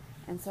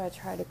 and so I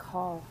tried to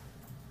call,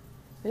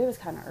 but it was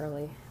kind of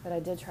early, but I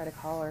did try to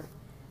call her,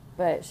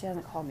 but she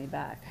hasn't called me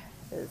back,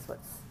 is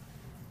what's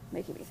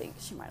making me think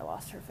she might have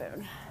lost her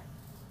phone.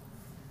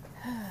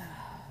 Okay,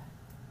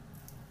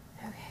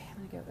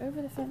 I'm gonna go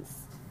over the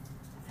fence,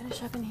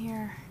 finish up in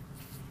here.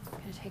 I'm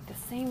gonna take the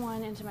same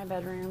one into my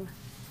bedroom,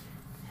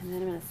 and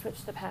then I'm gonna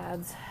switch the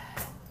pads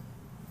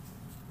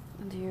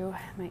and do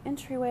my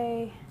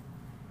entryway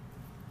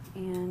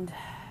and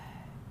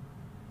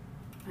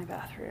my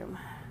bathroom.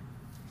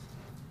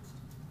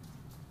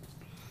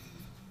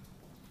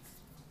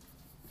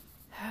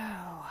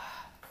 Oh,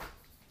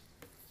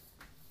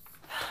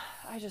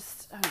 I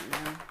don't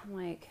know. I'm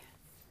like,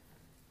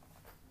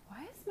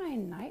 why is my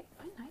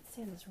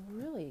nightstand is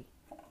really,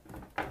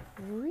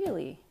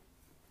 really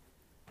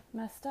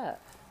messed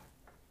up?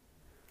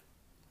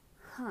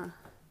 Huh.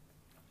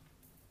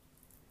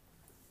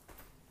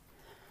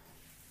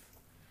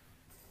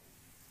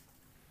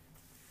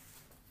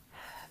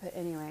 But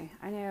anyway,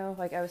 I know,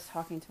 like, I was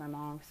talking to my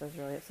mom because I was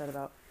really upset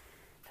about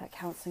that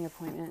counseling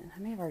appointment. I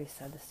may have already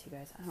said this to you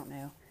guys. I don't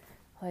know.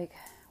 Like,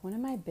 one of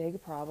my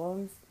big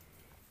problems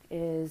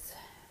is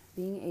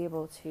being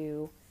able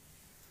to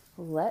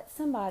let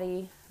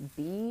somebody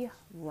be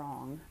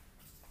wrong.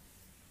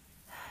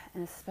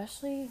 And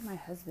especially my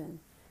husband.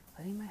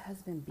 Letting my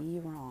husband be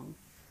wrong.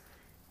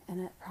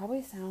 And it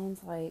probably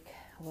sounds like,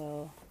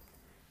 well,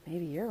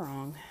 maybe you're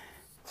wrong.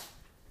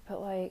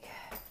 But like,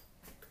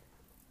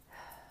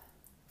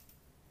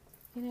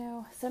 you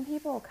know, some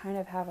people kind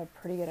of have a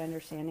pretty good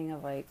understanding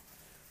of like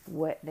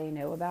what they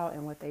know about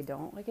and what they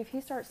don't. Like if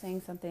he starts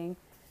saying something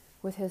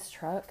with his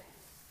truck,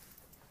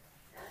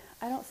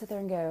 I don't sit there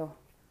and go,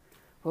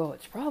 well,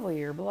 it's probably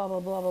your blah, blah,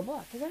 blah, blah,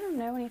 blah. Because I don't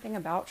know anything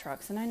about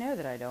trucks, and I know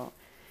that I don't.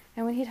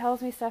 And when he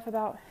tells me stuff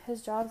about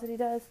his jobs that he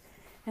does,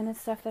 and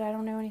it's stuff that I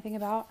don't know anything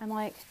about, I'm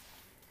like,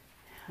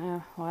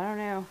 oh, well, I don't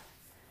know.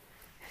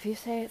 If you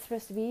say it's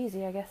supposed to be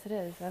easy, I guess it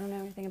is. I don't know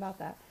anything about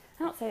that.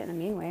 I don't say it in a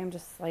mean way. I'm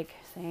just like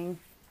saying,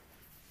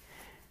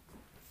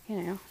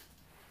 you know.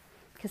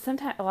 Because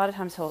sometimes, a lot of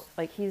times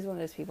he's one of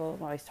those people,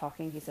 while he's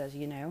talking, he says,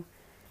 you know.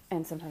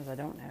 And sometimes I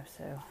don't know,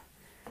 so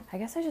I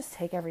guess I just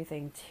take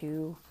everything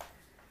too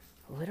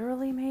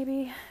literally,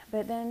 maybe.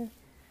 But then,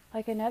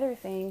 like, another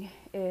thing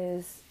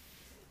is,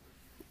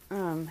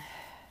 you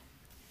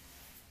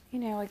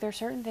know, like, there are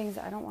certain things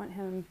I don't want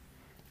him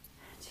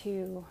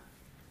to,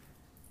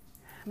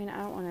 I mean, I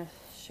don't want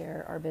to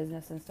share our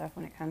business and stuff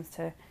when it comes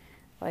to,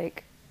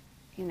 like,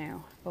 you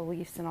know,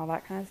 beliefs and all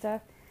that kind of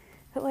stuff.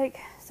 But, like,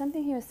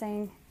 something he was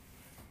saying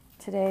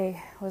today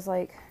was,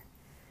 like,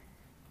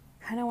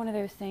 kind of one of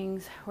those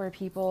things where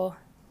people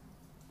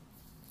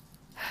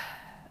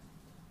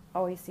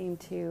always seem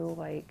to,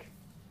 like,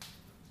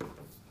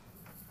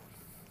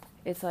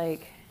 it's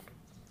like,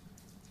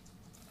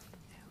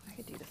 I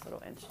could do this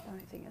little inch. The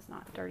only thing is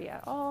not dirty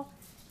at all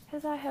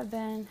because I have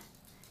been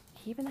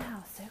keeping the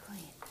house so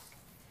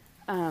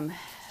clean.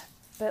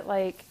 But,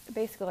 like,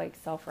 basically, like,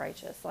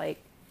 self-righteous,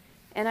 like,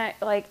 and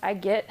I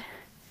get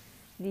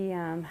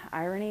the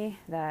irony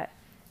that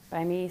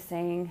by me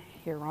saying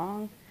you're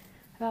wrong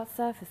about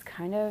stuff is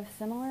kind of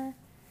similar,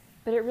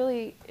 but it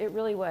really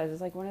was.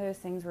 It's like one of those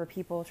things where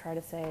people try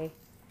to say,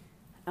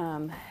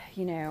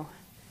 you know,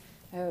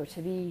 oh,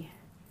 to be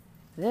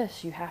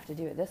this, you have to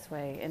do it this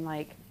way. And,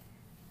 like,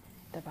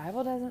 the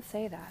Bible doesn't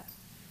say that.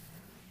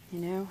 You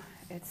know,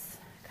 it's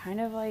kind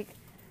of like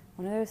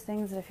one of those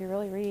things that if you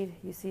really read,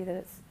 you see that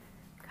it's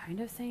kind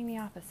of saying the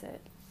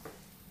opposite.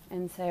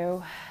 And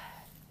so,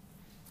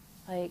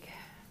 like,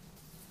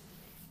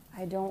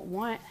 I don't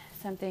want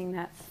something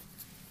that's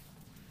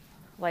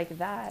like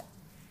that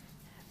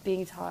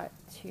being taught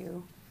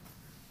to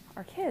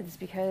our kids,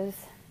 because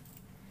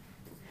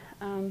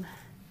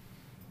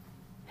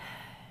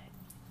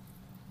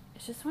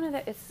it's just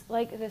it's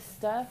like this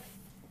stuff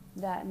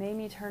that made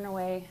me turn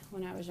away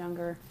when I was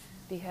younger,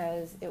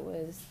 because it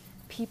was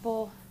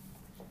people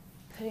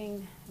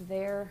putting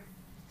their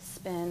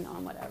spin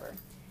on whatever.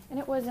 And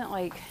it wasn't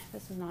like,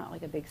 this was not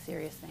like a big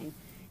serious thing.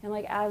 And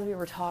like as we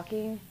were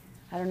talking,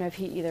 I don't know if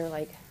he either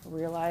like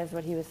realized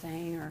what he was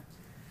saying or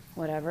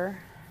whatever,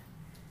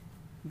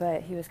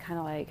 but he was kind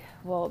of like,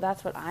 well,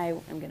 that's what I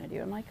am going to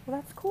do. I'm like, well,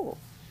 that's cool.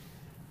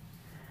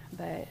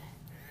 But,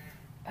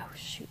 oh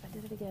shoot, I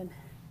did it again.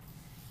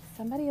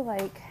 Somebody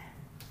like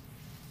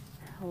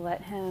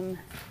let him,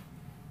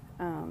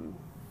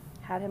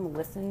 had him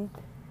listen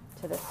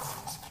to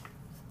this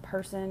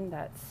person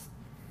that's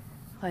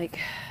like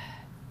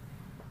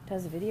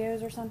does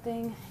videos or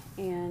something,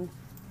 and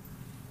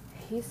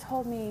he's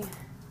told me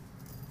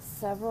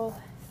several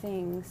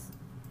things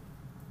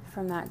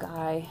from that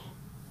guy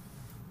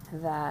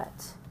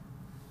that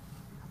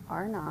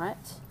are not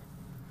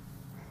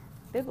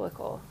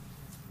biblical.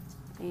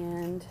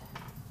 And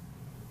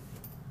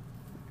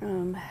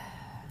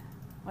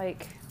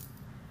like,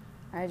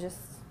 I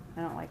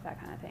don't like that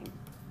kind of thing.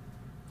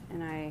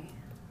 And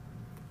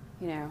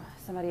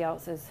somebody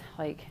else is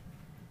like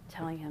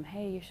telling him,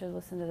 hey, you should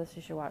listen to this,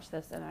 you should watch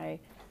this, and I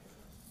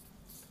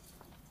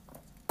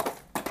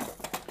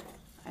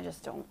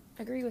just don't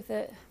agree with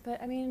it.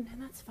 But I mean, and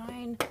that's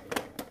fine.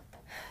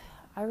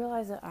 I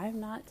realize that I'm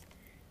not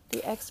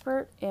the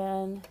expert,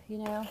 and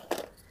there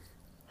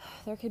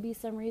could be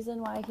some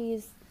reason why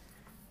he's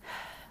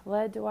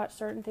led to watch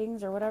certain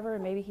things or whatever,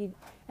 and maybe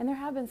and there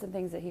have been some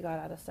things that he got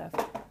out of stuff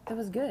that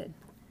was good.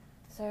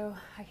 So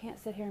I can't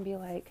sit here and be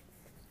like,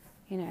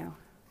 I'm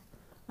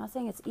not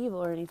saying it's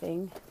evil or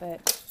anything,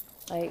 but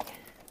like,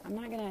 I'm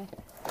not gonna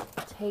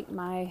take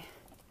my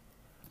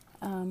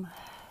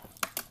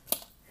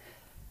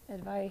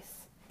advice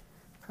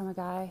from a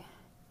guy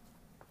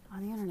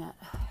on the internet,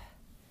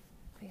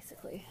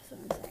 basically. That's what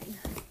I'm saying,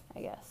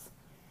 I guess.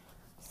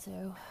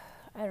 So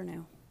I don't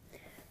know,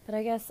 but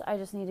I guess I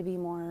just need to be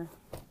more,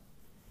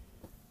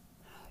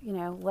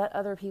 let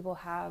other people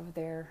have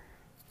their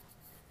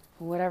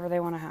whatever they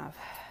want to have.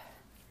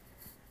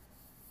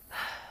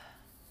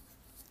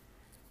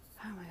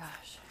 Oh my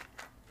gosh.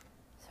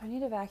 So I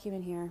need a vacuum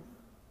in here.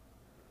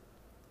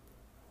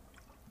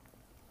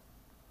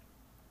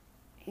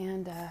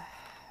 And it's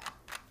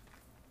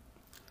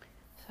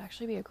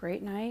actually be a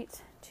great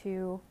night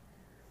to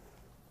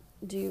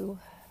do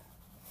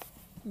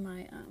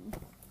my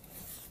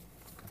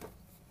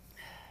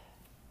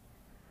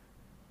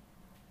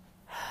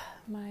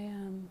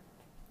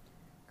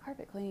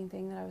carpet cleaning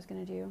thing that I was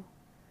going to do.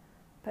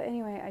 But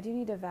anyway, I do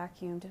need to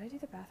vacuum. Did I do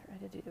the bathroom?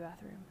 I did do the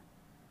bathroom.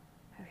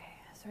 Okay,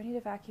 so I need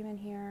a vacuum in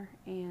here,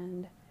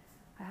 and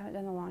I haven't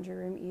done the laundry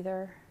room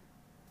either.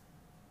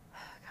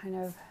 Kind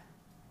of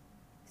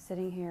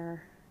sitting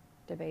here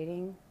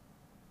debating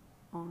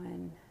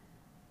on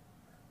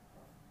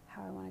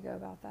how I want to go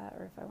about that,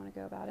 or if I want to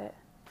go about it.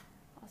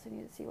 Also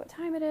need to see what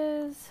time it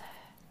is.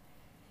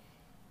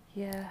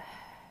 Yeah.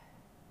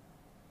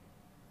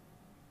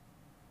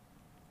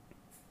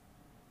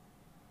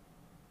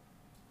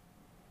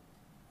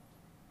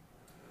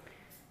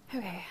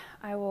 Okay,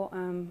 I will,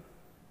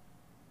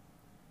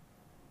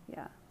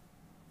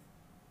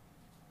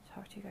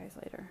 talk to you guys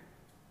later.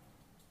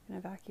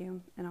 I'm gonna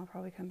vacuum, and I'll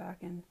probably come back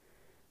and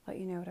let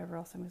you know whatever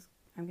else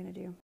I'm gonna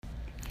do.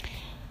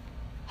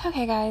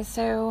 Okay, guys,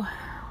 so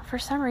for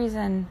some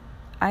reason,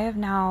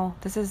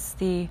 this is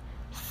the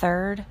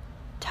third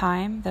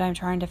time that I'm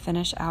trying to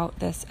finish out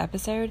this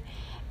episode,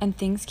 and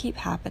things keep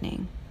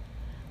happening.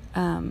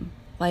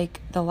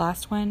 Like the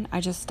last one, I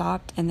just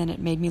stopped, and then it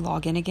made me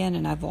log in again,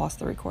 and I've lost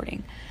the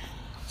recording.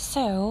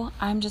 So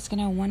I'm just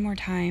gonna one more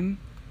time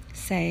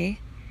say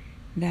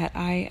that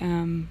I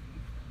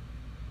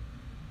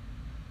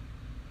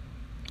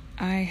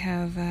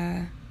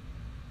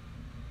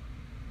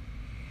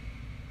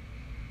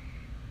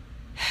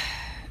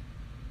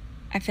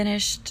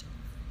finished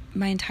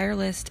my entire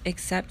list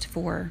except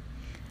for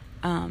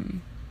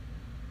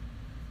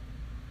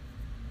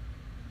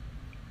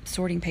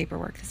sorting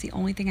paperwork. That's the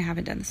only thing I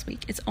haven't done this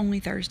week. It's only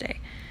Thursday.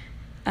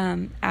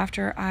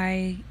 After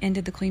I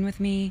ended the clean with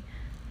me,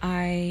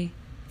 I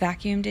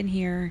vacuumed in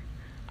here.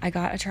 I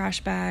got a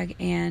trash bag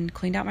and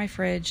cleaned out my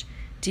fridge,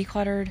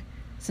 decluttered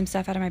some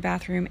stuff out of my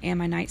bathroom and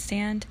my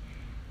nightstand,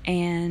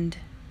 and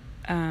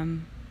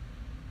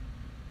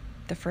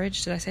the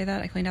fridge. Did I say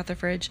that? I cleaned out the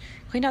fridge,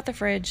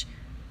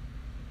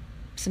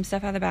 some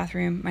stuff out of the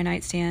bathroom, my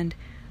nightstand.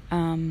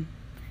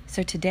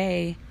 So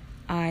today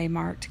I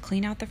marked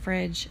clean out the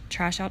fridge,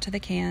 trash out to the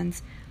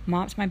cans,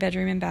 mopped my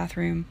bedroom and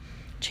bathroom,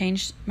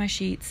 changed my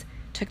sheets,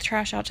 took the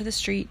trash out to the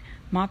street,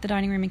 mopped the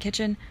dining room and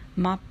kitchen,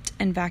 mopped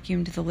and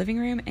vacuumed the living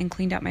room, and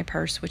cleaned out my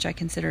purse, which I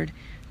considered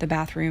the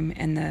bathroom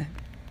and the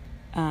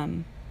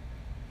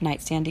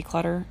nightstand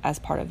declutter as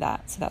part of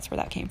that. So that's where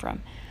that came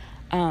from.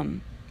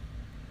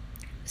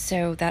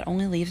 So that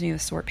only leaves me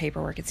with sort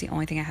paperwork. It's the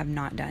only thing I have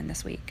not done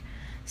this week.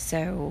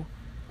 So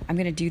I'm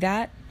going to do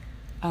that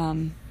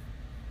in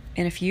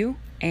a few,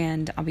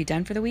 and I'll be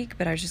done for the week,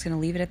 but I was just going to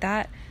leave it at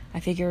that. I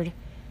figured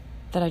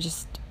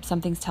that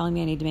something's telling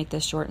me I need to make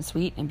this short and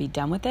sweet and be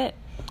done with it.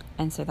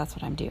 And so that's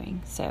what I'm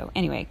doing. So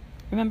anyway,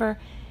 remember,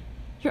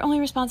 you're only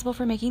responsible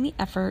for making the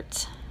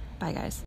effort. Bye, guys.